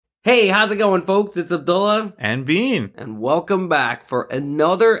Hey, how's it going, folks? It's Abdullah. And Bean. And welcome back for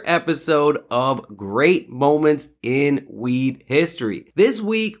another episode of Great Moments in Weed History. This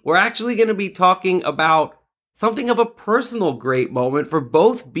week, we're actually going to be talking about something of a personal great moment for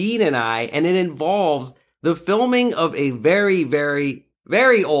both Bean and I, and it involves the filming of a very, very,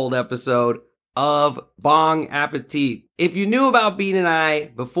 very old episode of Bong Appetit. If you knew about Bean and I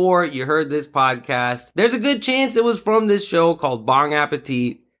before you heard this podcast, there's a good chance it was from this show called Bong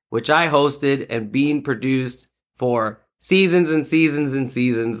Appetit, which I hosted and Bean produced for seasons and seasons and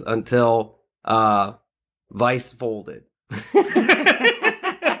seasons until Vice folded.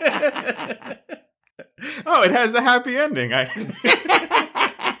 Oh, it has a happy ending.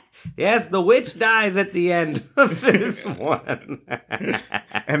 Yes, the witch dies at the end of this one.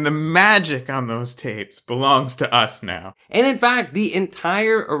 And the magic on those tapes belongs to us now. And in fact, the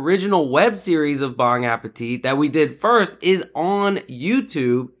entire original web series of Bong Appetit that we did first is on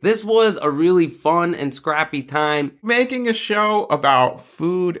YouTube. This was a really fun and scrappy time. Making a show about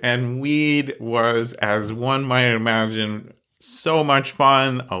food and weed was, as one might imagine, so much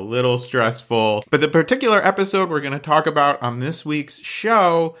fun, a little stressful. But the particular episode we're going to talk about on this week's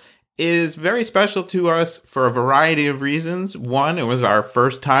show is very special to us for a variety of reasons. One, it was our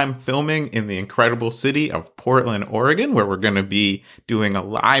first time filming in the incredible city of Portland, Oregon, where we're going to be doing a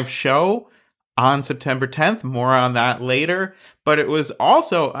live show on September 10th. More on that later. But it was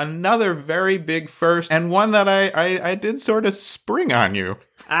also another very big first, and one that I did sort of spring on you.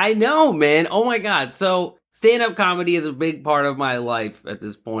 I know, man. Oh my God. So stand-up comedy is a big part of my life at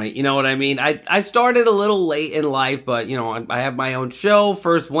this point. You know what I mean? I started a little late in life, but, you know, I have my own show,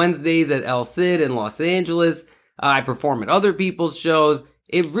 First Wednesdays at El Cid in Los Angeles. I perform at other people's shows.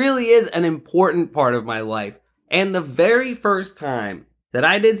 It really is an important part of my life. And the very first time that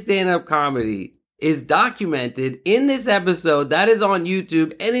I did stand-up comedy is documented in this episode that is on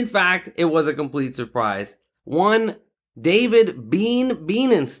YouTube. And in fact, it was a complete surprise. One David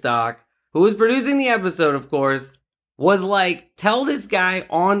Bienenstock, who was producing the episode, of course, was like, tell this guy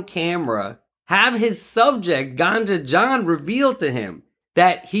on camera, have his subject, Ganja John, reveal to him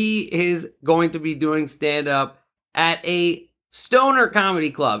that he is going to be doing stand-up at a stoner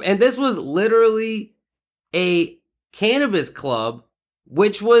comedy club. And this was literally a cannabis club,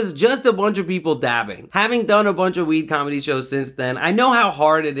 which was just a bunch of people dabbing. Having done a bunch of weed comedy shows since then, I know how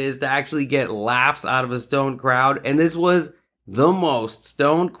hard it is to actually get laughs out of a stoned crowd. And this was the most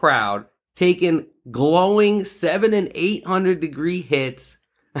stoned crowd, taking glowing 700 and 800 degree hits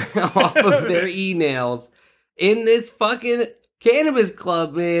off of their e-nails in this fucking cannabis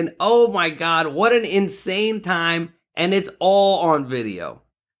club, man. Oh my God, what an insane time. And it's all on video.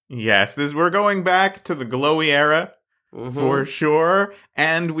 Yes, we're going back to the glowy era for sure.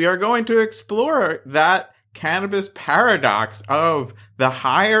 And we are going to explore that cannabis paradox of the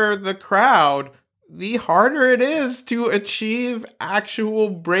higher the crowd, the harder it is to achieve actual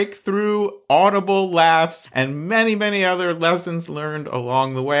breakthrough, audible laughs, and many, many other lessons learned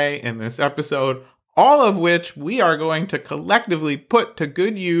along the way in this episode, all of which we are going to collectively put to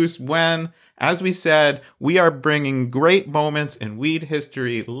good use when, as we said, we are bringing great moments in weed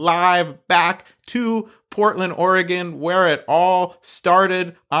history live back to Portland, Oregon, where it all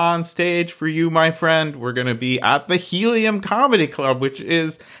started on stage for you, my friend. We're going to be at the Helium Comedy Club, which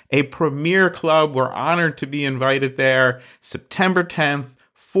is a premier club. We're honored to be invited there. September 10th,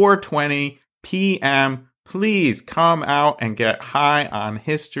 4:20 p.m. Please come out and get high on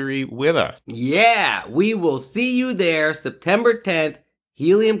history with us. Yeah, we will see you there September 10th,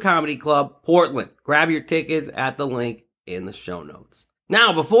 Helium Comedy Club, Portland. Grab your tickets at the link in the show notes.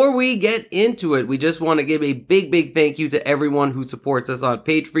 Now, before we get into it, we just want to give a big, big thank you to everyone who supports us on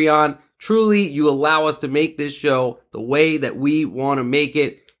Patreon. Truly, you allow us to make this show the way that we want to make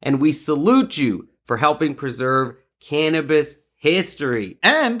it, and we salute you for helping preserve cannabis history.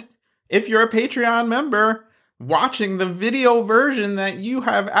 And if you're a Patreon member, watching the video version that you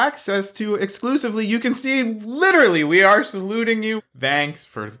have access to exclusively, you can see literally we are saluting you. Thanks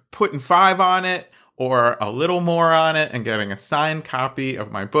for putting 5 on it or a little more on it and getting a signed copy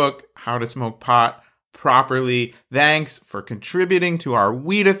of my book, How to Smoke Pot Properly. Thanks for contributing to our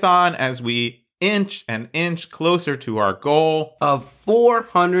Weedathon as we inch and inch closer to our goal of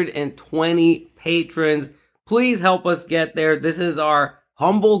 420 patrons. Please help us get there. This is our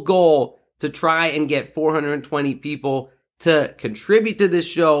humble goal, to try and get 420 people to contribute to this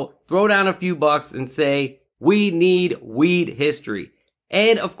show, throw down a few bucks and say, we need weed history.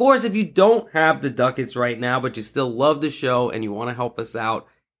 And of course, if you don't have the ducats right now, but you still love the show and you want to help us out,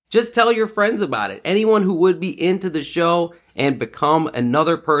 just tell your friends about it. Anyone who would be into the show and become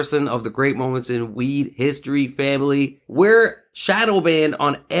another person of the Great Moments in Weed History family. We're shadow banned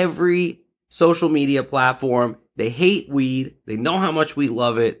on every social media platform. They hate weed. They know how much we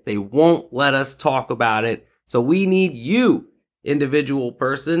love it. They won't let us talk about it. So we need you, individual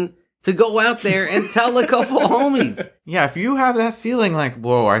person, to go out there and tell a couple homies. Yeah, if you have that feeling like,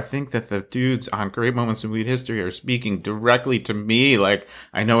 whoa, I think that the dudes on Great Moments in Weed History are speaking directly to me. Like,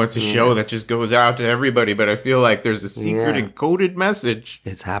 I know it's a show that just goes out to everybody, but I feel like there's a secret encoded message.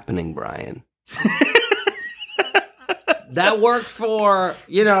 It's happening, Brian. That worked for,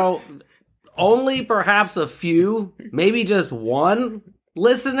 only perhaps a few, maybe just one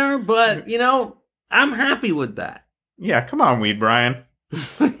listener, but, I'm happy with that. Yeah, come on, Weed Brian.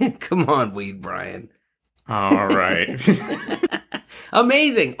 Come on, Weed Brian. All right.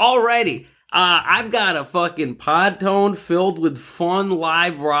 Amazing. Alrighty. I've got a fucking pod tone filled with fun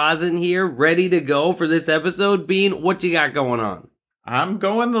live rosin here, ready to go for this episode. Bean, what you got going on? I'm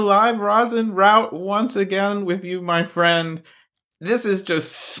going the live rosin route once again with you, my friend. This is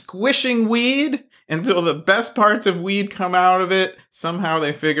just squishing weed until the best parts of weed come out of it. Somehow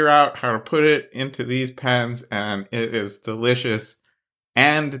they figure out how to put it into these pens, and it is delicious.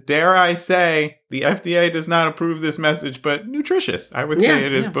 And dare I say, the FDA does not approve this message, but nutritious. I would say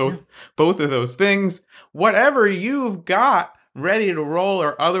it is both of those things. Whatever you've got ready to roll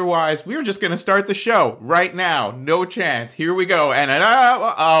or otherwise, we're just going to start the show right now. No chance. Here we go. And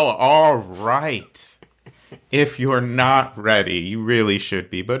all right. If you're not ready, you really should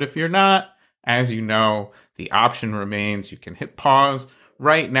be. But if you're not, as you know, the option remains. You can hit pause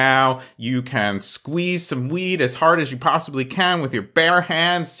right now. You can squeeze some weed as hard as you possibly can with your bare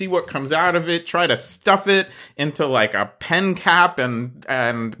hands. See what comes out of it. Try to stuff it into like a pen cap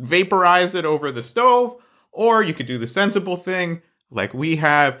and vaporize it over the stove. Or you could do the sensible thing like we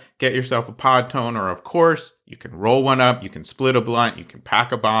have. Get yourself a pod tone, or of course, you can roll one up. You can split a blunt. You can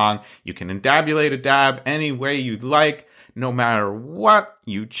pack a bong. You can endabulate a dab any way you'd like. No matter what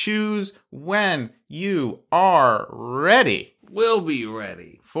you choose, when you are ready. We'll be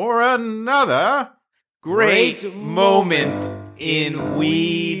ready for another great moment in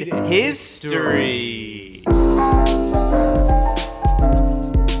weed history.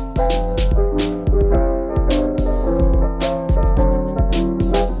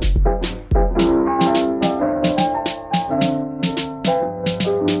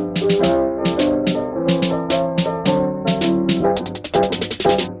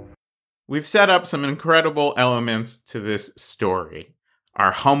 We've set up some incredible elements to this story.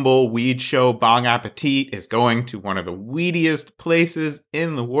 Our humble weed show, Bong Appetit, is going to one of the weediest places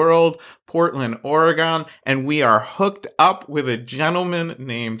in the world, Portland, Oregon, and we are hooked up with a gentleman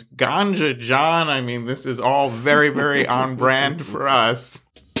named Ganja John. I mean, this is all very, very on brand for us.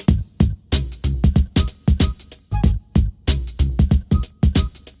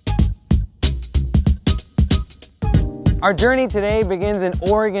 Our journey today begins in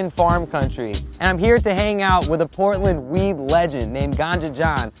Oregon farm country, and I'm here to hang out with a Portland weed legend named Ganja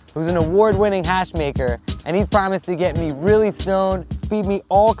John, who's an award-winning hash maker, and he's promised to get me really stoned, feed me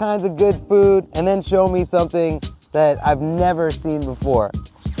all kinds of good food, and then show me something that I've never seen before.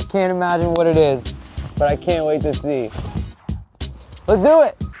 I can't imagine what it is, but I can't wait to see. Let's do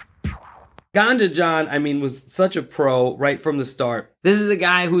it! Ganja John, was such a pro right from the start. This is a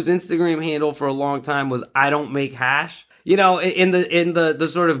guy whose Instagram handle for a long time was I don't make hash. In the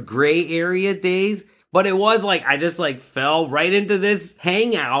sort of gray area days. But it was like, I just fell right into this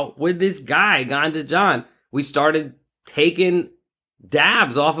hangout with this guy, Ganja John. We started taking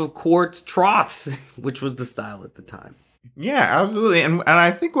dabs off of quartz troughs, which was the style at the time. Yeah, absolutely. And I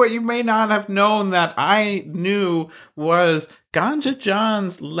think what you may not have known that I knew was Ganja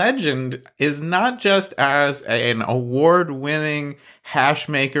John's legend is not just as an award-winning hash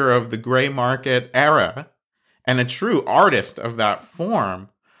maker of the gray market era and a true artist of that form,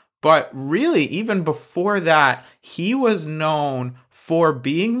 but really even before that, he was known for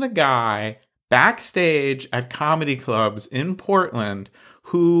being the guy backstage at comedy clubs in Portland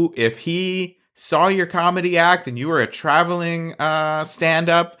who, if he saw your comedy act and you were a traveling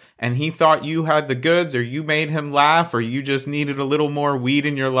stand-up and he thought you had the goods or you made him laugh or you just needed a little more weed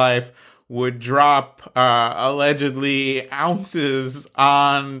in your life, would drop allegedly ounces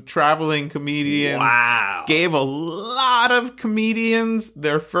on traveling comedians. Wow. Gave a lot of comedians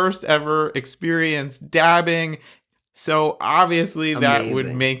their first ever experience dabbing. So obviously that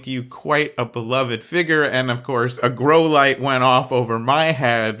would make you quite a beloved figure. And of course, a grow light went off over my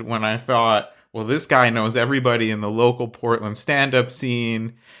head when I thought, well, this guy knows everybody in the local Portland stand-up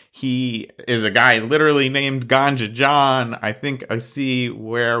scene. He is a guy literally named Ganja John. I think I see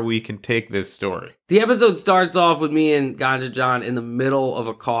where we can take this story. The episode starts off with me and Ganja John in the middle of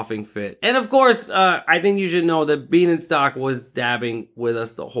a coughing fit. And of course, I think you should know that Bean and Stock was dabbing with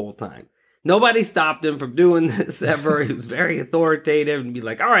us the whole time. Nobody stopped him from doing this ever. He was very authoritative and be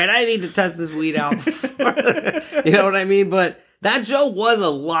like, all right, I need to test this weed out. You know what I mean? But that show was a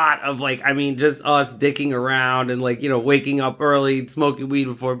lot of just us dicking around and waking up early, smoking weed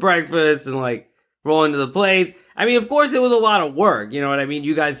before breakfast and rolling to the place. I mean, of course it was a lot of work. You know what I mean?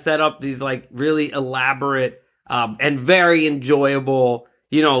 You guys set up these really elaborate and very enjoyable,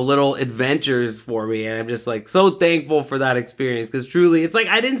 little adventures for me. And I'm just so thankful for that experience because truly it's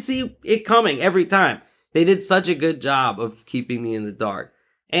I didn't see it coming every time. They did such a good job of keeping me in the dark.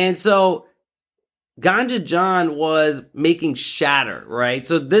 And so Ganja John was making shatter, right?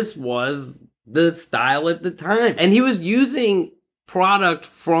 So this was the style at the time. And he was using product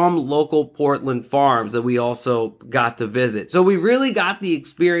from local Portland farms that we also got to visit. So we really got the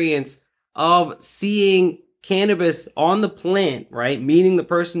experience of seeing cannabis on the plant, right? Meeting the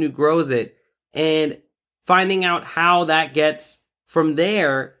person who grows it and finding out how that gets from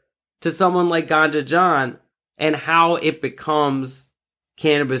there to someone like Ganja John and how it becomes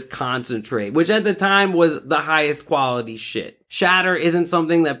cannabis concentrate, which at the time was the highest quality shit. Shatter isn't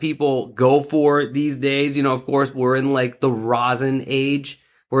something that people go for these days. Of course, we're in the rosin age.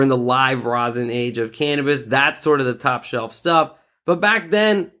 We're in the live rosin age of cannabis. That's sort of the top shelf stuff. But back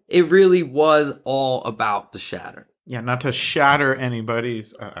then, it really was all about the shatter. Yeah, not to shatter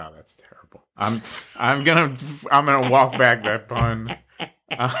anybody's. Oh, that's terrible. I'm gonna walk back that pun.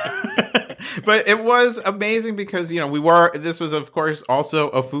 But it was amazing because, this was, of course, also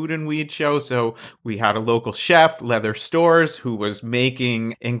a food and weed show. So we had a local chef, Leather Stores, who was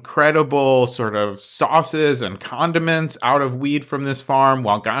making incredible sort of sauces and condiments out of weed from this farm,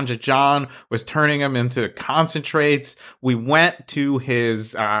 while Ganja John was turning them into concentrates. We went to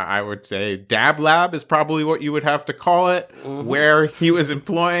his, I would say, dab lab is probably what you would have to call it, where he was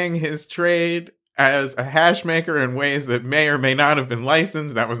employing his trade as a hash maker in ways that may or may not have been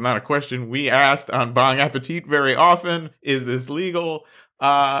licensed. That was not a question we asked on Bong Appetit very often. Is this legal?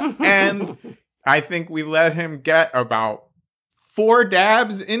 And I think we let him get about 4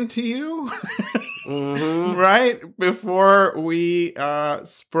 dabs into you, right? Before we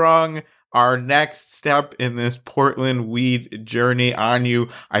sprung our next step in this Portland weed journey on you.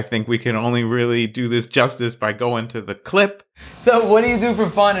 I think we can only really do this justice by going to the clip. So what do you do for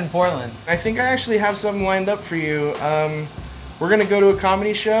fun in Portland? I think I actually have something lined up for you. We're going to go to a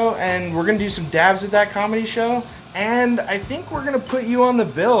comedy show, and we're going to do some dabs at that comedy show. And I think we're going to put you on the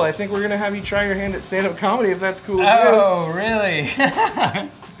bill. I think we're going to have you try your hand at stand-up comedy, if that's cool with you. Oh, really?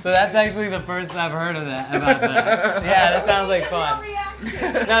 So that's actually the first I've heard of that, about that. Yeah, that sounds like fun.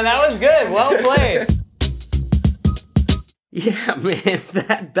 No, that was good. Well played. Yeah,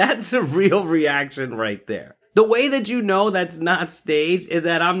 man, that's a real reaction right there. The way that you know that's not staged is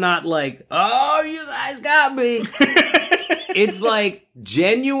that I'm not oh, you guys got me. It's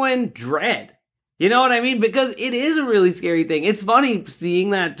genuine dread. You know what I mean? Because it is a really scary thing. It's funny seeing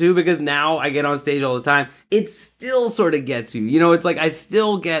that too, because now I get on stage all the time. It still sort of gets you. It's I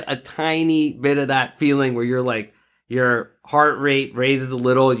still get a tiny bit of that feeling where you're your heart rate raises a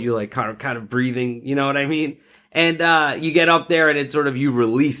little, you kind of breathing, you know what I mean? And you get up there and it's sort of, you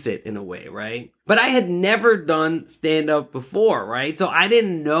release it in a way, right? But I had never done stand-up before, right? So I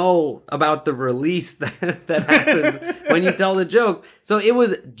didn't know about the release that happens when you tell the joke. So it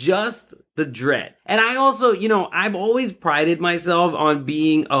was just the dread. And I also, I've always prided myself on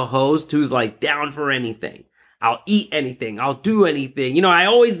being a host who's down for anything. I'll eat anything. I'll do anything. I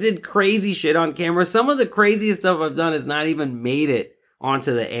always did crazy shit on camera. Some of the craziest stuff I've done has not even made it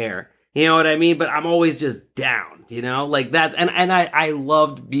onto the air. You know what I mean? But I'm always just down, that's, and I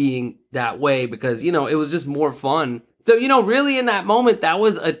loved being that way because, it was just more fun. So, really in that moment, that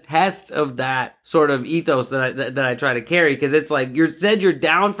was a test of that sort of ethos that I try to carry. Cause it's you said you're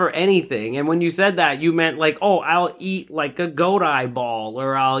down for anything. And when you said that, you meant oh, I'll eat a goat eyeball,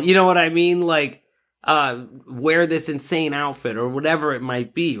 or I'll, you know what I mean? Wear this insane outfit or whatever it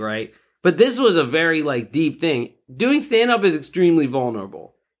might be, right? But this was a very deep thing. Doing stand-up is extremely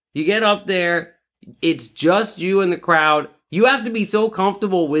vulnerable. You get up there, it's just you and the crowd. You have to be so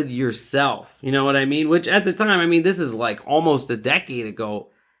comfortable with yourself, you know what I mean? Which at the time, this is almost a decade ago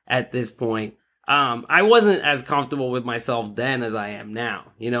at this point. I wasn't as comfortable with myself then as I am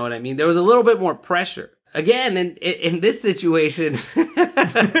now, you know what I mean? There was a little bit more pressure. Again, in this situation,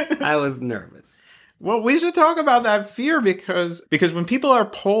 I was nervous. Well, we should talk about that fear because when people are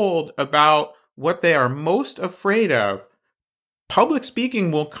polled about what they are most afraid of, public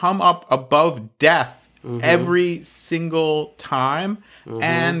speaking will come up above death every single time.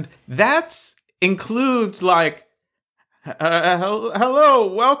 And that includes like,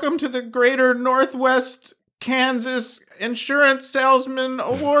 hello, welcome to the Greater Northwest Kansas Insurance Salesman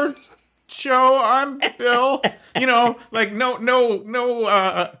Awards show. I'm Bill. You know, like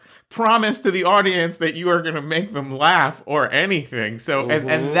no promise to the audience that you are going to make them laugh or anything. So,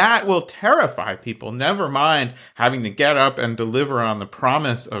 and that will terrify people. Never mind having to get up and deliver on the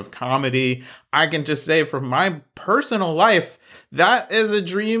promise of comedy. I can just say from my personal life, that is a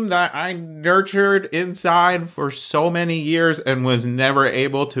dream that I nurtured inside for so many years and was never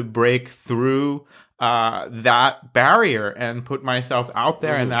able to break through that barrier and put myself out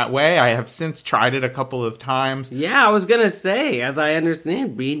there in that way. I have since tried it a couple of times. Yeah, I was going to say, as I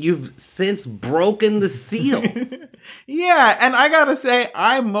understand, Bean, you've since broken the seal. Yeah, and I gotta say,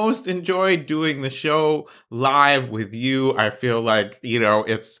 I most enjoy doing the show live with you. I feel like, you know,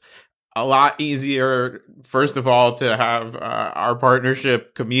 it's a lot easier, first of all, to have our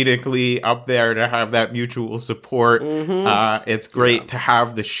partnership comedically up there, to have that mutual support. It's great to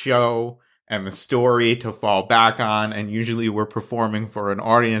have the show and the story to fall back on. And usually we're performing for an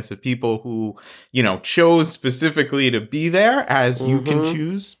audience of people who, you know, chose specifically to be there, as you can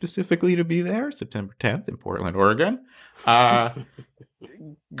choose specifically to be there, September 10th in Portland, Oregon.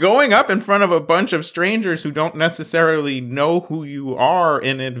 Going up in front of a bunch of strangers who don't necessarily know who you are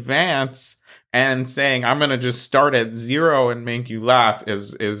in advance and saying, I'm going to just start at zero and make you laugh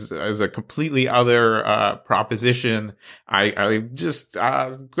is a completely other proposition. I just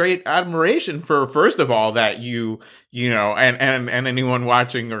great admiration for, first of all, that you know, and anyone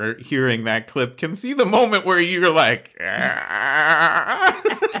watching or hearing that clip can see the moment where you're like,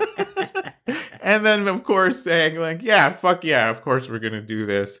 and then, of course, saying like, yeah, fuck yeah, of course we're going to do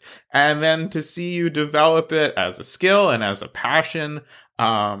this. And then to see you develop it as a skill and as a passion,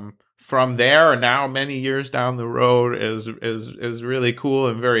 from there, now many years down the road, is really cool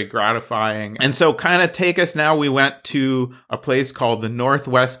and very gratifying. And so kind of take us now, we went to a place called the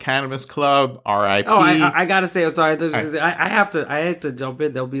Northwest Cannabis Club, RIP. Oh, I gotta say, I'm sorry. I have to jump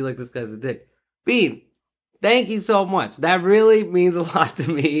in. They'll be like, this guy's a dick. Bean, thank you so much. That really means a lot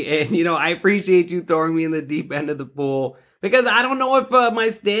to me. And, you know, I appreciate you throwing me in the deep end of the pool, because I don't know if my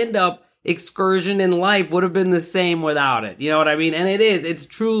stand-up excursion in life would have been the same without it. You know what I mean? And it's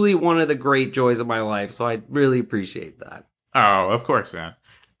truly one of the great joys of my life. So I really appreciate that. Oh, of course, man.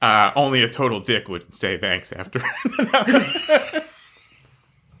 Only a total dick would say thanks after.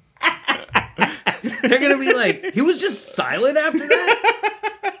 They're going to be like, he was just silent after that?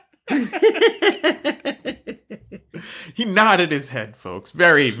 He nodded his head, folks.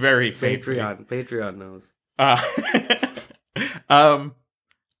 Very, very faithfully. Patreon knows.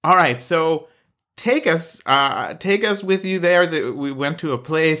 All right, so take us with you there. We went to a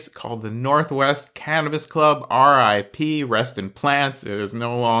place called the Northwest Cannabis Club, RIP, rest in plants. It is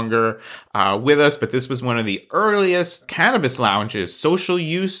no longer with us, but this was one of the earliest cannabis lounges, social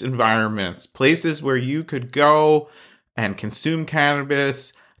use environments, places where you could go and consume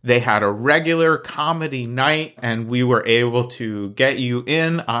cannabis. They had a regular comedy night, and we were able to get you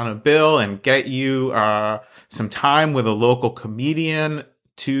in on a bill and get you some time with a local comedian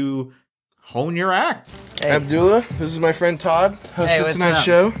to hone your act. Hey. Abdullah, this is my friend Todd, host of tonight's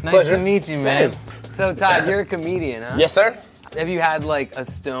show. Nice Pleasure. to meet you, man. So, Todd, you're a comedian, huh? Yes, sir. Have you had, like, a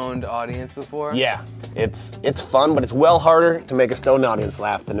stoned audience before? Yeah, it's fun, but it's well harder to make a stoned audience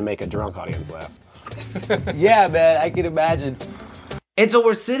laugh than to make a drunk audience laugh. Yeah, man, I can imagine. And so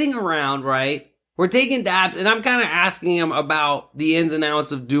we're sitting around, right? We're taking dabs, and I'm kind of asking him about the ins and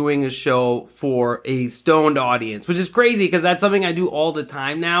outs of doing a show for a stoned audience, which is crazy because that's something I do all the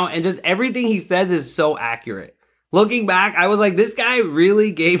time now, and just everything he says is so accurate. Looking back, I was like, this guy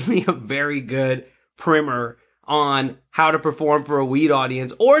really gave me a very good primer on how to perform for a weed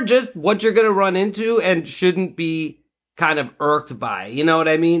audience, or just what you're going to run into and shouldn't be kind of irked by, you know what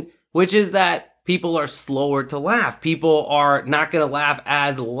I mean? Which is that people are slower to laugh. People are not going to laugh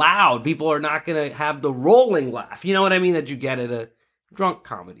as loud. People are not going to have the rolling laugh. You know what I mean? That you get at a drunk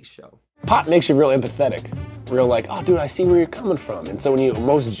comedy show. Pot makes you real empathetic. Real like, oh, dude, I see where you're coming from. And so when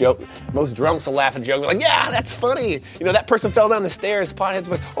most drunks will laugh at a joke, like, yeah, that's funny. You know, that person fell down the stairs. Potheads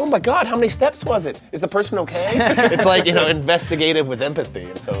like, oh my God, how many steps was it? Is the person okay? It's like, you know, investigative with empathy.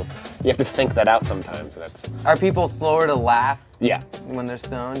 And so you have to think that out sometimes. Are people slower to laugh? Yeah. When they're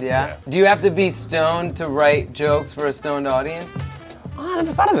stoned, yeah? Do you have to be stoned to write jokes for a stoned audience? Oh, I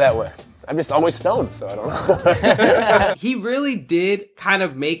never thought of it that way. I'm just always stoned, so I don't know. He really did kind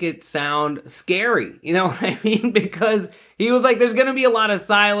of make it sound scary, you know what I mean? Because he was like, there's going to be a lot of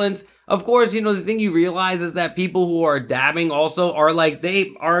silence, of course, the thing you realize is that people who are dabbing also are like,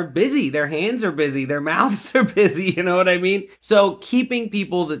 they are busy. Their hands are busy. Their mouths are busy. You know what I mean? So keeping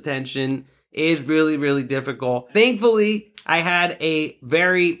people's attention is really, really difficult. Thankfully, I had a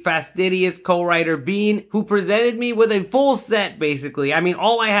very fastidious co-writer, Bean, who presented me with a full set, basically. I mean,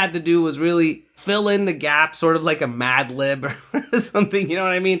 all I had to do was really fill in the gaps, sort of like a Mad Lib or something, you know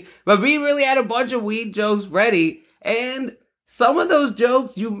what I mean? But Bean really had a bunch of weed jokes ready, and some of those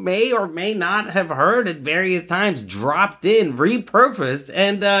jokes you may or may not have heard at various times, dropped in, repurposed,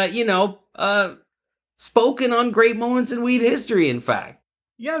 and, spoken on great moments in weed history, in fact.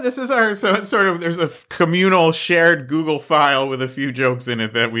 Yeah, this is our there's a communal shared Google file with a few jokes in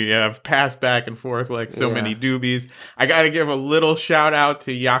it that we have passed back and forth like so many doobies. I got to give a little shout out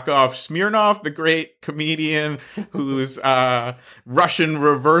to Yakov Smirnov, the great comedian whose Russian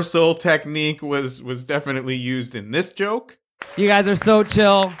reversal technique was definitely used in this joke. You guys are so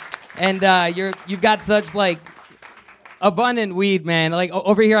chill, and you've got such like abundant weed, man. Like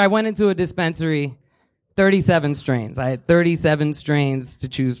over here, I went into a dispensary. 37 strains. I had 37 strains to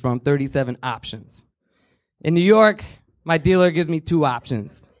choose from, 37 options. In New York, my dealer gives me 2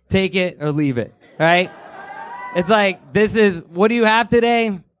 options. Take it or leave it, right? It's like, what do you have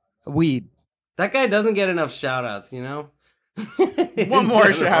today? Weed. That guy doesn't get enough shout-outs, you know? One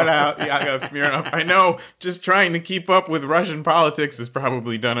more shout-out, Yakov Smirnov. I know just trying to keep up with Russian politics has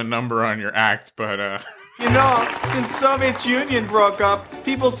probably done a number on your act, but... You know, since Soviet Union broke up,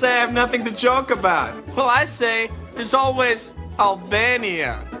 people say I have nothing to joke about. Well, I say there's always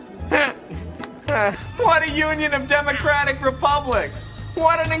Albania. What a union of democratic republics.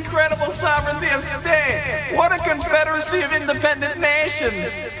 What an incredible sovereignty of states. What a confederacy of independent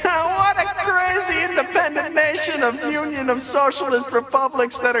nations. What a crazy independent nation of union of socialist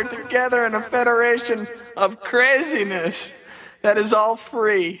republics that are together in a federation of craziness that is all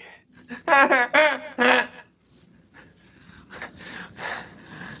free. I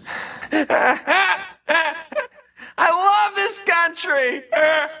love this country.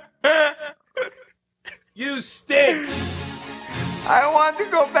 You stink. I want to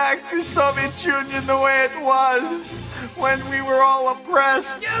go back to Soviet Union the way it was when we were all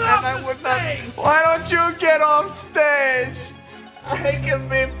oppressed. Get off the stage. Why don't you get off stage? I can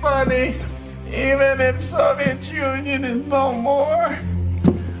be funny even if Soviet Union is no more.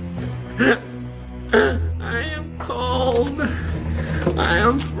 I am cold. I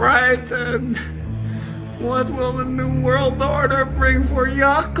am frightened. What will the new world order bring for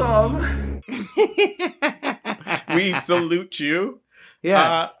Yakov? We salute you.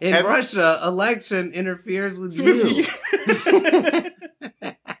 Yeah, in Russia, election interferes with you.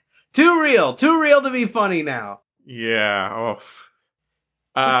 Too real to be funny now. Yeah.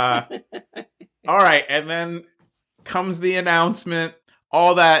 All right, and then comes the announcement.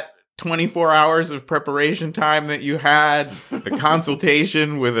 All that 24 hours of preparation time that you had, the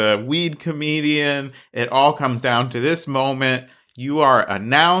consultation with a weed comedian, it all comes down to this moment. You are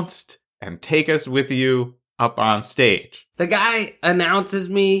announced, and take us with you up on stage. The guy announces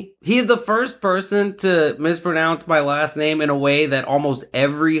me. He's the first person to mispronounce my last name in a way that almost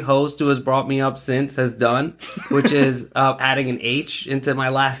every host who has brought me up since has done, which is adding an H into my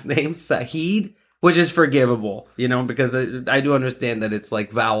last name, Saeed. Which is forgivable, because I do understand that it's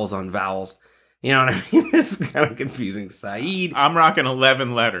like vowels on vowels. You know what I mean? It's kind of confusing. Saeed. I'm rocking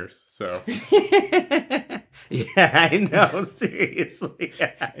 11 letters, so. Yeah, I know. Seriously.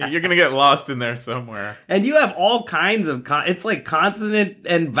 You're going to get lost in there somewhere. And you have all kinds of, it's like consonant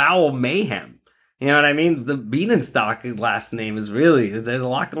and vowel mayhem. You know what I mean? The Bienenstock last name is there's a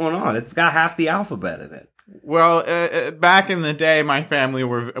lot going on. It's got half the alphabet in it. Well, back in the day, my family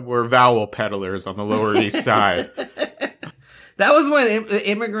were vowel peddlers on the Lower East Side. That was when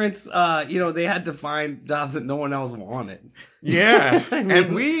immigrants, they had to find jobs that no one else wanted. Yeah,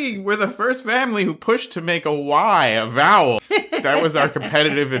 and we were the first family who pushed to make a Y a vowel. That was our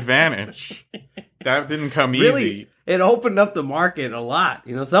competitive advantage. That didn't come easy. It opened up the market a lot.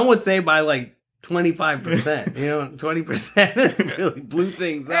 Some would say by like 25%, 20% really blew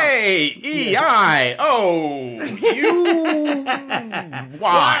things up. Hey, E-I-O-U-Y.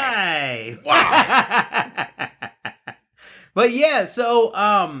 Why? But yeah,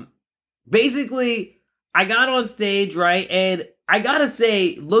 so basically I got on stage, right? And I gotta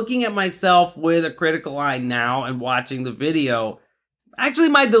say, looking at myself with a critical eye now and watching the video, actually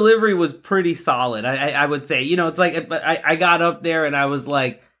my delivery was pretty solid. I would say, it's like I got up there and I was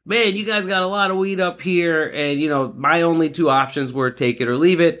like, man, you guys got a lot of weed up here, and, my only 2 options were take it or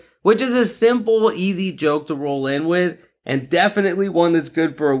leave it, which is a simple, easy joke to roll in with. and definitely one that's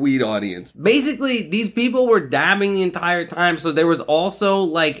good for a weed audience. Basically, these people were dabbing the entire time, so there was also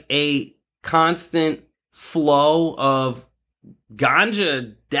like a constant flow of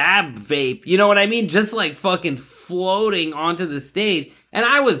ganja dab vape, you know what I mean? Just like fucking floating onto the stage. And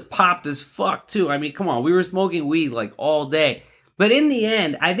I was popped as fuck too. I mean, come on, we were smoking weed like all day. But in the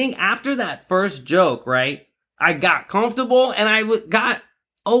end, I think after that first joke, right, I got comfortable and I got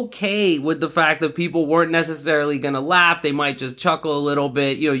okay with the fact that people weren't necessarily going to laugh. They might just chuckle a little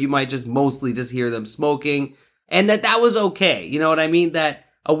bit. You know, you might just mostly just hear them smoking, and that was okay. You know what I mean? That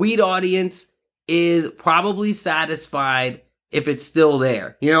a weed audience is probably satisfied if it's still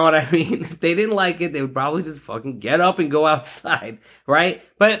there. You know what I mean? If they didn't like it, they would probably just fucking get up and go outside, right?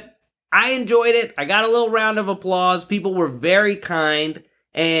 But I enjoyed it. I got a little round of applause. People were very kind.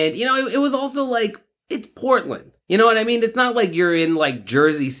 And, you know, it was also like, it's Portland. You know what I mean? It's not like you're in like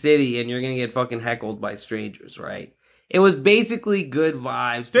Jersey City and you're going to get fucking heckled by strangers, right? It was basically good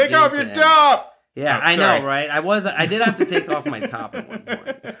vibes. Take off your top! Yeah, I know, right? I did have to take off my top at one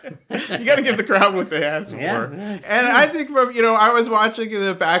point. You got to give the crowd what they asked for. And I think from, you know, I was watching in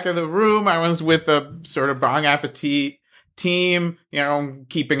the back of the room. I was with a sort of Bong Appetit team, you know,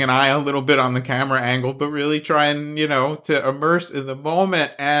 keeping an eye a little bit on the camera angle, but really trying, you know, to immerse in the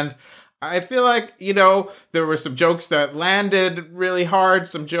moment. And I feel like, you know, there were some jokes that landed really hard,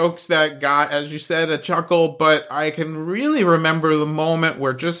 some jokes that got, as you said, a chuckle, but I can really remember the moment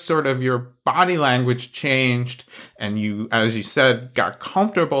where just sort of your body language changed and you, as you said, got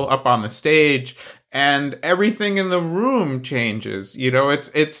comfortable up on the stage and everything in the room changes. You know,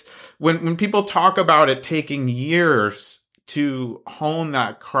 it's when people talk about it taking years to hone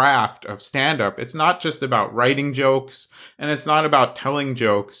that craft of stand-up, it's not just about writing jokes and it's not about telling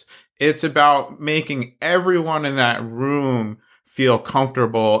jokes. It's about making everyone in that room feel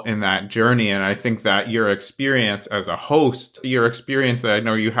comfortable in that journey. And I think that your experience as a host, your experience that I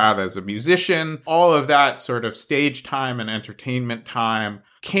know you had as a musician, all of that sort of stage time and entertainment time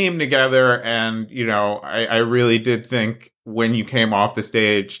came together. And, you know, I really did think when you came off the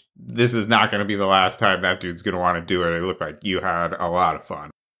stage, this is not going to be the last time that dude's going to want to do it. It looked like you had a lot of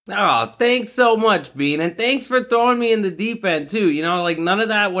fun. Oh, thanks so much, Bean. And thanks for throwing me in the deep end, too. You know, like, none of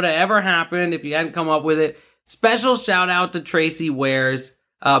that would have ever happened if you hadn't come up with it. Special shout out to Tracy Wares,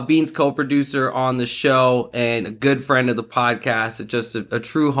 Bean's co-producer on the show and a good friend of the podcast. Just a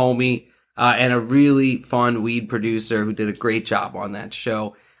true homie and a really fun weed producer who did a great job on that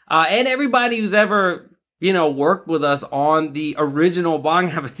show. And everybody who's ever, you know, worked with us on the original Bong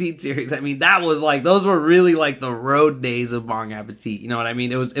Appetit series. I mean, that was like, those were really like the road days of Bong Appetit. You know what I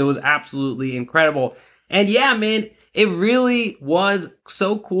mean? It was absolutely incredible. And yeah, man, it really was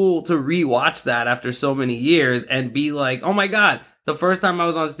so cool to rewatch that after so many years and be like, oh my God, the first time I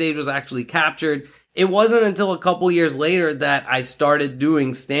was on stage was actually captured. It wasn't until a couple years later that I started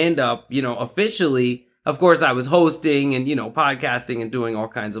doing stand-up, you know, officially. Of course, I was hosting and, you know, podcasting and doing all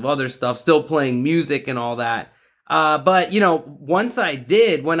kinds of other stuff, still playing music and all that. But, you know, once I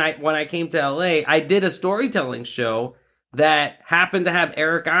did, when I came to LA, I did a storytelling show that happened to have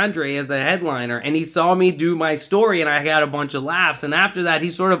Eric Andre as the headliner. And he saw me do my story and I got a bunch of laughs. And after that,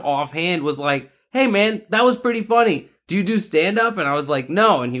 he sort of offhand was like, hey, man, that was pretty funny. Do you do stand-up? And I was like,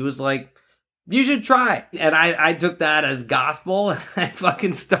 no. And he was like, you should try. And I took that as gospel and I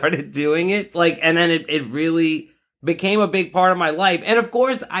fucking started doing it. Like, and then it really became a big part of my life. And of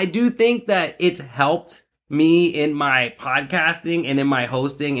course, I do think that it's helped me in my podcasting and in my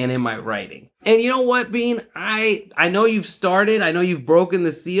hosting and in my writing. And you know what, Bean? I know you've started, I know you've broken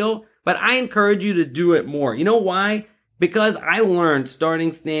the seal, but I encourage you to do it more. You know why? Because I learned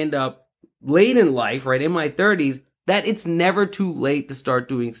starting stand-up late in life, right, in my 30s, that it's never too late to start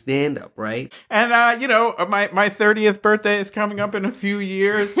doing stand-up, right? And, you know, my 30th birthday is coming up in a few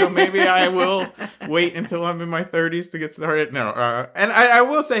years, so maybe I will wait until I'm in my 30s to get started. No, and I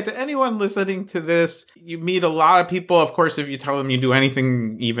will say to anyone listening to this, you meet a lot of people. Of course, if you tell them you do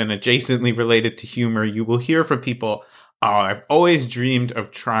anything even adjacently related to humor, you will hear from people, oh, I've always dreamed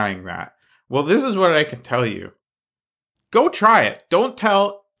of trying that. Well, this is what I can tell you. Go try it. Don't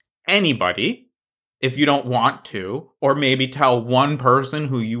tell anybody if you don't want to, or maybe tell one person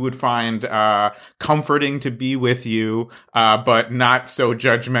who you would find comforting to be with you, but not so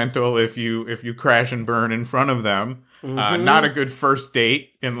judgmental if you crash and burn in front of them. Mm-hmm. Not a good first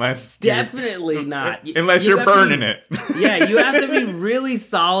date unless definitely not unless you're burning it. Yeah, you have to be really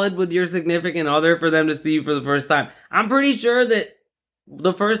solid with your significant other for them to see you for the first time. I'm pretty sure that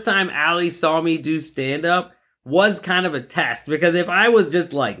the first time Allie saw me do stand up was kind of a test, because if I was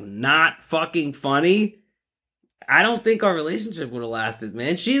just like not fucking funny, I don't think our relationship would have lasted,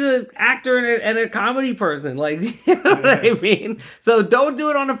 man. She's an actor and a comedy person. Like, you know what I mean? So don't do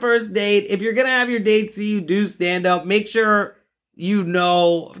it on a first date. If you're going to have your date see you do stand up, make sure you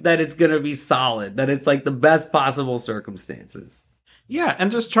know that it's going to be solid, that it's like the best possible circumstances. Yeah, and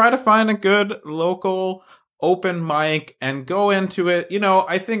just try to find a good local open mic and go into it. You know,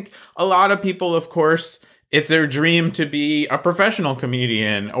 I think a lot of people, of course, it's their dream to be a professional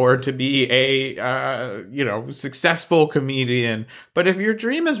comedian or to be a, successful comedian. But if your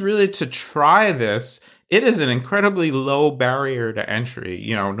dream is really to try this, it is an incredibly low barrier to entry.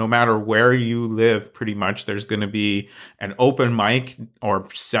 You know, no matter where you live, pretty much there's going to be an open mic or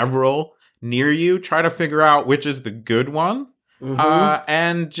several near you. Try to figure out which is the good one. Mm-hmm.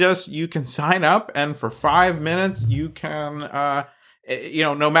 And just, you can sign up, and for 5 minutes, you can,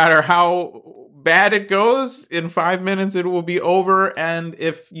 no matter how bad it goes, in 5 minutes, it will be over. And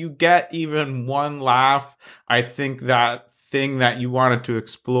if you get even one laugh, I think that thing that you wanted to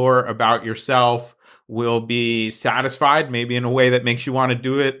explore about yourself will be satisfied, maybe in a way that makes you want to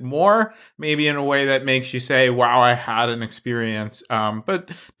do it more, maybe in a way that makes you say, wow, I had an experience. But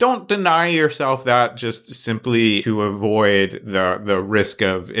don't deny yourself that just simply to avoid the risk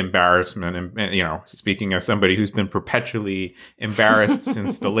of embarrassment. And, speaking as somebody who's been perpetually embarrassed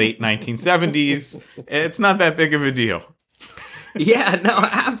since the late 1970s, it's not that big of a deal. Yeah, no,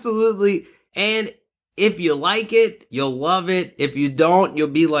 absolutely. And if you like it, you'll love it. If you don't, you'll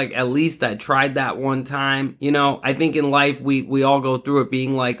be like, at least I tried that one time. You know, I think in life, we all go through it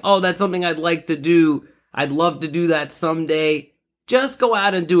being like, oh, that's something I'd like to do. I'd love to do that someday. Just go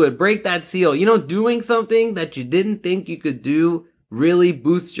out and do it. Break that seal. You know, doing something that you didn't think you could do really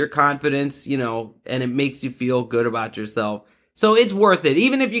boosts your confidence, and it makes you feel good about yourself. So it's worth it.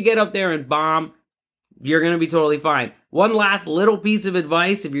 Even if you get up there and bomb, you're going to be totally fine. One last little piece of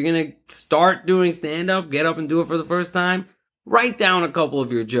advice. If you're going to start doing stand-up, get up and do it for the first time, write down a couple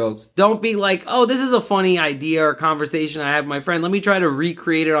of your jokes. Don't be like, oh, this is a funny idea or conversation I had with my friend. Let me try to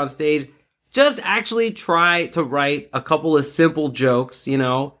recreate it on stage. Just actually try to write a couple of simple jokes,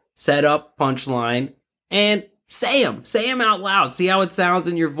 set up, punchline, and say them. Say them out loud. See how it sounds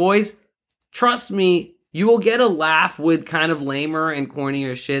in your voice. Trust me, you will get a laugh with kind of lamer and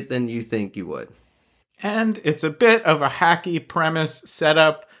cornier shit than you think you would. And it's a bit of a hacky premise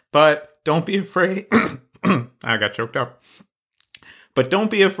setup, but don't be afraid. I got choked up. But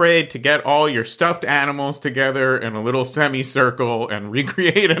don't be afraid to get all your stuffed animals together in a little semicircle and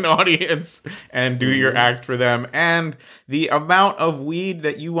recreate an audience and do your act for them. And the amount of weed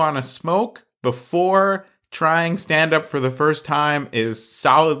that you want to smoke before trying stand-up for the first time is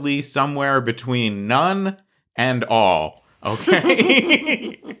solidly somewhere between none and all.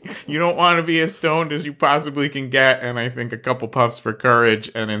 Okay? You don't want to be as stoned as you possibly can get, and I think a couple puffs for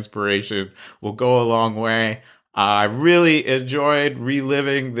courage and inspiration will go a long way. I really enjoyed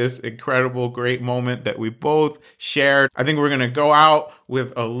reliving this incredible, great moment that we both shared. I think we're going to go out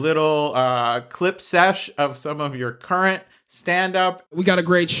with a little clip sesh of some of your current stand-up. We got a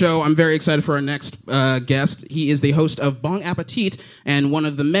great show. I'm very excited for our next guest. He is the host of Bon Appetit and one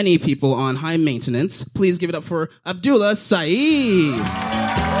of the many people on High Maintenance. Please give it up for Abdullah Saeed. All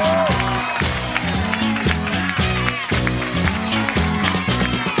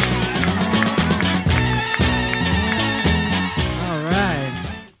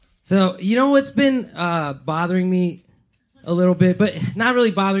right. So, you know what's been bothering me a little bit, but not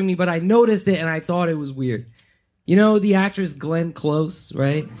really bothering me, but I noticed it and I thought it was weird. You know the actress Glenn Close,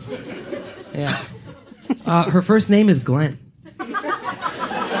 right? Yeah. Her first name is Glenn.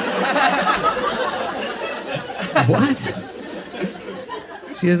 What?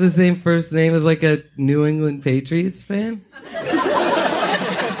 She has the same first name as like a New England Patriots fan?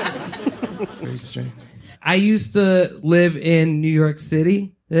 It's very strange. I used to live in New York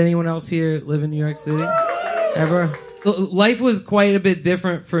City. Did anyone else here live in New York City? Ever? Life was quite a bit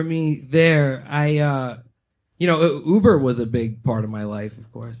different for me there. Uber was a big part of my life,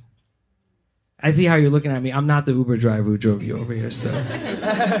 of course. I see how you're looking at me. I'm not the Uber driver who drove you over here, so.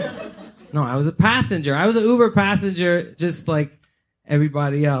 No, I was a passenger. I was an Uber passenger, just like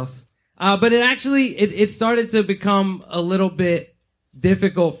everybody else. But it started to become a little bit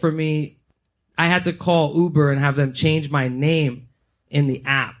difficult for me. I had to call Uber and have them change my name in the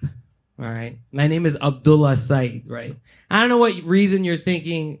app. All right. My name is Abdullah Saeed, right? I don't know what reason you're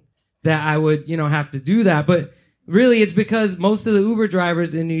thinking that I would, have to do that. But really, it's because most of the Uber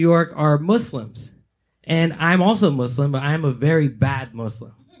drivers in New York are Muslims. And I'm also Muslim, but I'm a very bad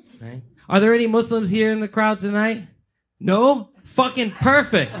Muslim. Right? Are there any Muslims here in the crowd tonight? No? Fucking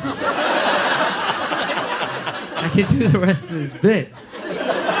perfect. I can do the rest of this bit.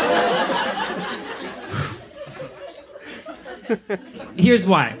 Here's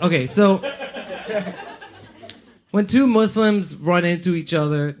why. Okay, so when two Muslims run into each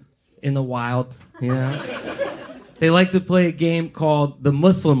other in the wild, you know, they like to play a game called the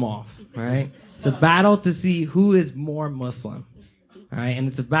Muslim Off, right? It's a battle to see who is more Muslim, right? And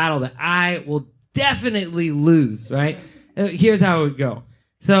it's a battle that I will definitely lose, right? Here's how it would go.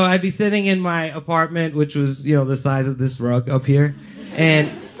 So I'd be sitting in my apartment, which was, you know, the size of this rug up here, and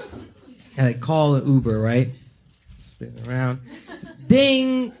I call an Uber, right? Spinning around.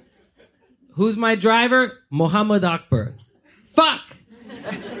 Ding! Who's my driver? Muhammad Akbar. Fuck!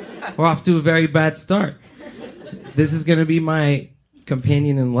 We're off to a very bad start. This is going to be my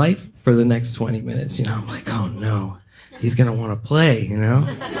companion in life for the next 20 minutes. You know, I'm like, oh no, he's going to want to play, you know?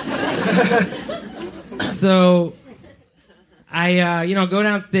 So I, go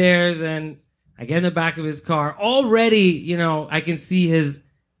downstairs and I get in the back of his car. Already, you know, I can see his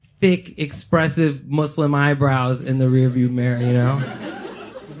thick, expressive Muslim eyebrows in the rearview mirror, you know?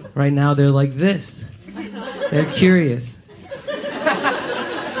 Right now, they're like this. They're curious.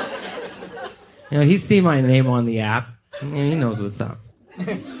 You know, he's seen my name on the app. He knows what's up.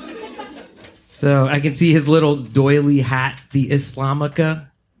 So I can see his little doily hat, the Islamica.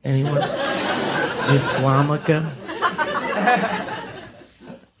 Anyone? Islamica?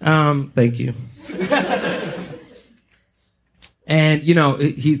 Thank you. And, you know,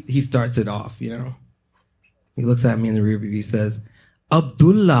 he starts it off, you know. He looks at me in the rearview. He says,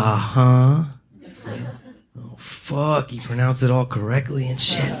 Abdullah, huh? Oh, fuck. He pronounced it all correctly and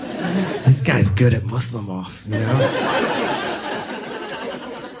shit. This guy's good at Muslim Off, you know?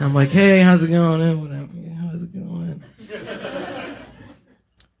 I'm like, hey, how's it going? Whatever. How's it going?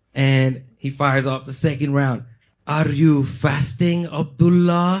 And he fires off the second round. Are you fasting,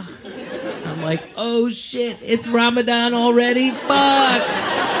 Abdullah? I'm like, oh shit, it's Ramadan already? Fuck!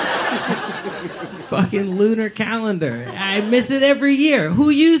 Fucking lunar calendar. I miss it every year. Who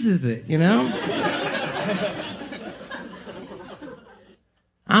uses it, you know?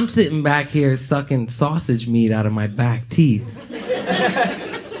 I'm sitting back here sucking sausage meat out of my back teeth.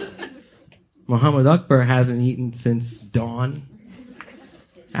 Muhammad Akbar hasn't eaten since dawn.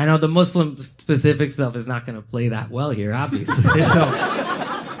 I know the Muslim-specific stuff is not going to play that well here, obviously. There's no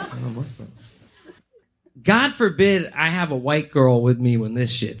Muslims. God forbid I have a white girl with me when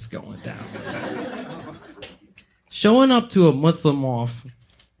this shit's going down. Showing up to a Muslim Off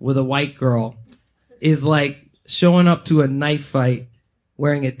with a white girl is like showing up to a knife fight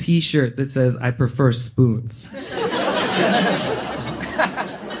wearing a t-shirt that says, I prefer spoons.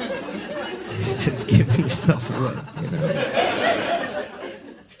 It's just giving yourself away, you know?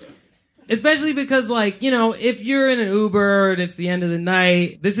 Especially because, like, you know, if you're in an Uber and it's the end of the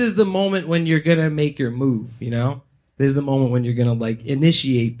night, this is the moment when you're going to make your move, you know? This is the moment when you're going to, like,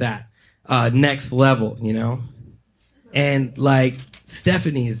 initiate that next level, you know? And, like,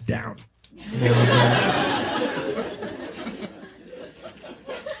 Stephanie is down. You know what I'm saying?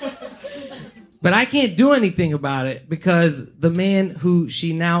 But I can't do anything about it because the man who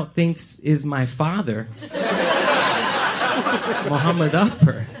she now thinks is my father, Muhammad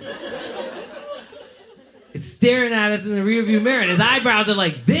Akbar, is staring at us in the rearview mirror, and his eyebrows are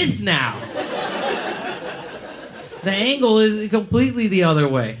like this now. The angle is completely the other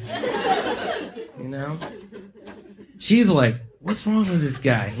way. You know? She's like, what's wrong with this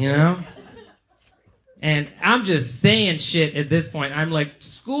guy, you know? And I'm just saying shit at this point. I'm like,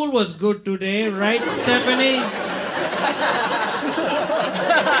 school was good today, right, Stephanie?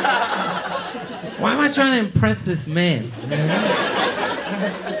 Why am I trying to impress this man? You know?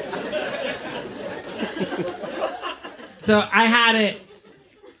 So I had it.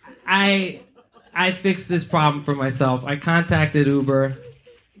 I fixed this problem for myself. I contacted Uber.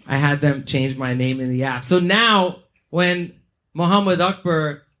 I had them change my name in the app. So now when Muhammad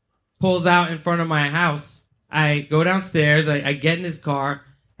Akbar pulls out in front of my house, I go downstairs, I get in his car,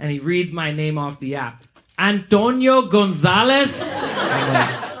 and he reads my name off the app. Antonio Gonzalez? I'm like,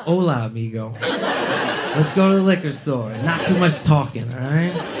 hola, amigo. Let's go to the liquor store. Not too much talking, all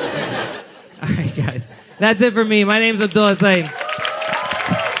right? All right, guys. That's it for me. My name's Abdullah Saeed.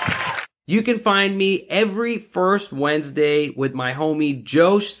 You can find me every first Wednesday with my homie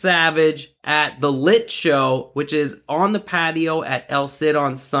Josh Savage at The Lit Show, which is on the patio at El Cid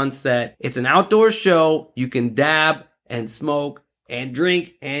on Sunset. It's an outdoor show. You can dab and smoke and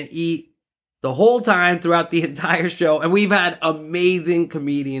drink and eat the whole time throughout the entire show. And we've had amazing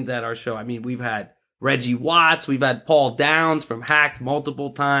comedians at our show. I mean, we've had Reggie Watts. We've had Paul Downs from Hacked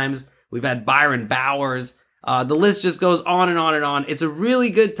multiple times. We've had Byron Bowers. The list just goes on and on and on. It's a really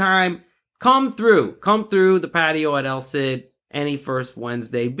good time. Come through the patio at El Cid any first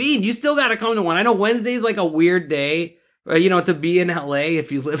Wednesday. Bean, you still got to come to one. I know Wednesday's like a weird day to be in LA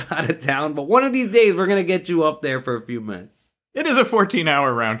if you live out of town. But one of these days, we're going to get you up there for a few minutes. It is a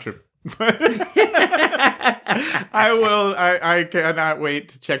 14-hour round trip. I cannot wait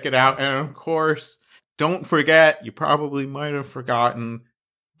to check it out. And of course, don't forget, you probably might have forgotten,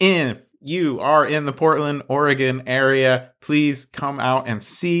 if you are in the Portland, Oregon area, please come out and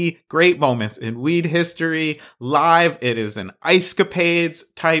see Great Moments in Weed History live. It is an Ice-capades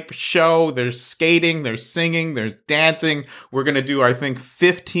type show. There's skating, there's singing, there's dancing. We're going to do, I think,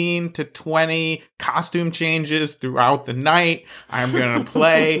 15 to 20 costume changes throughout the night. I'm going to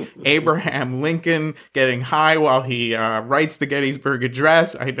play Abraham Lincoln getting high while he writes the Gettysburg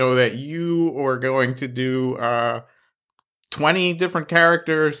Address. I know that you are going to do 20 different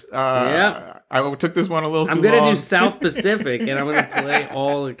characters. Yeah. I took this one a little too long. I'm going to do South Pacific, and I'm going to play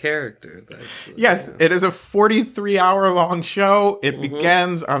all the characters. Actually. Yes, yeah. It is a 43-hour-long show. It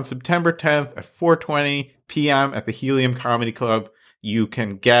begins on September 10th at 4:20 p.m. at the Helium Comedy Club. You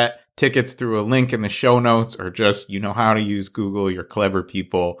can get tickets through a link in the show notes, or just, you know how to use Google. You're clever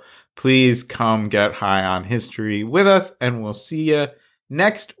people. Please come get high on history with us, and we'll see you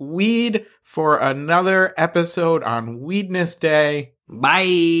next weed for another episode on Weedness Day.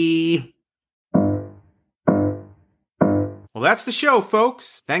 Bye. Well, that's the show,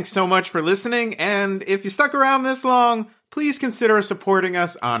 folks. Thanks so much for listening. And if you stuck around this long, please consider supporting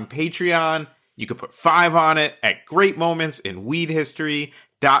us on Patreon. You could put 5 on it at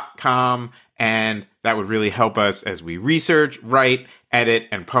greatmomentsinweedhistory.com. And that would really help us as we research, write, edit,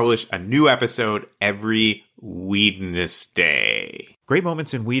 and publish a new episode every Weedness Day. Great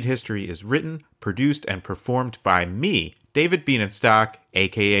Moments in Weed History is written, produced, and performed by me, David Bienenstock,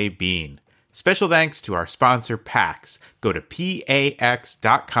 aka Bean. Special thanks to our sponsor, PAX. Go to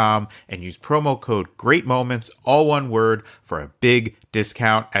PAX.com and use promo code GreatMoments, all one word, for a big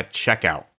discount at checkout.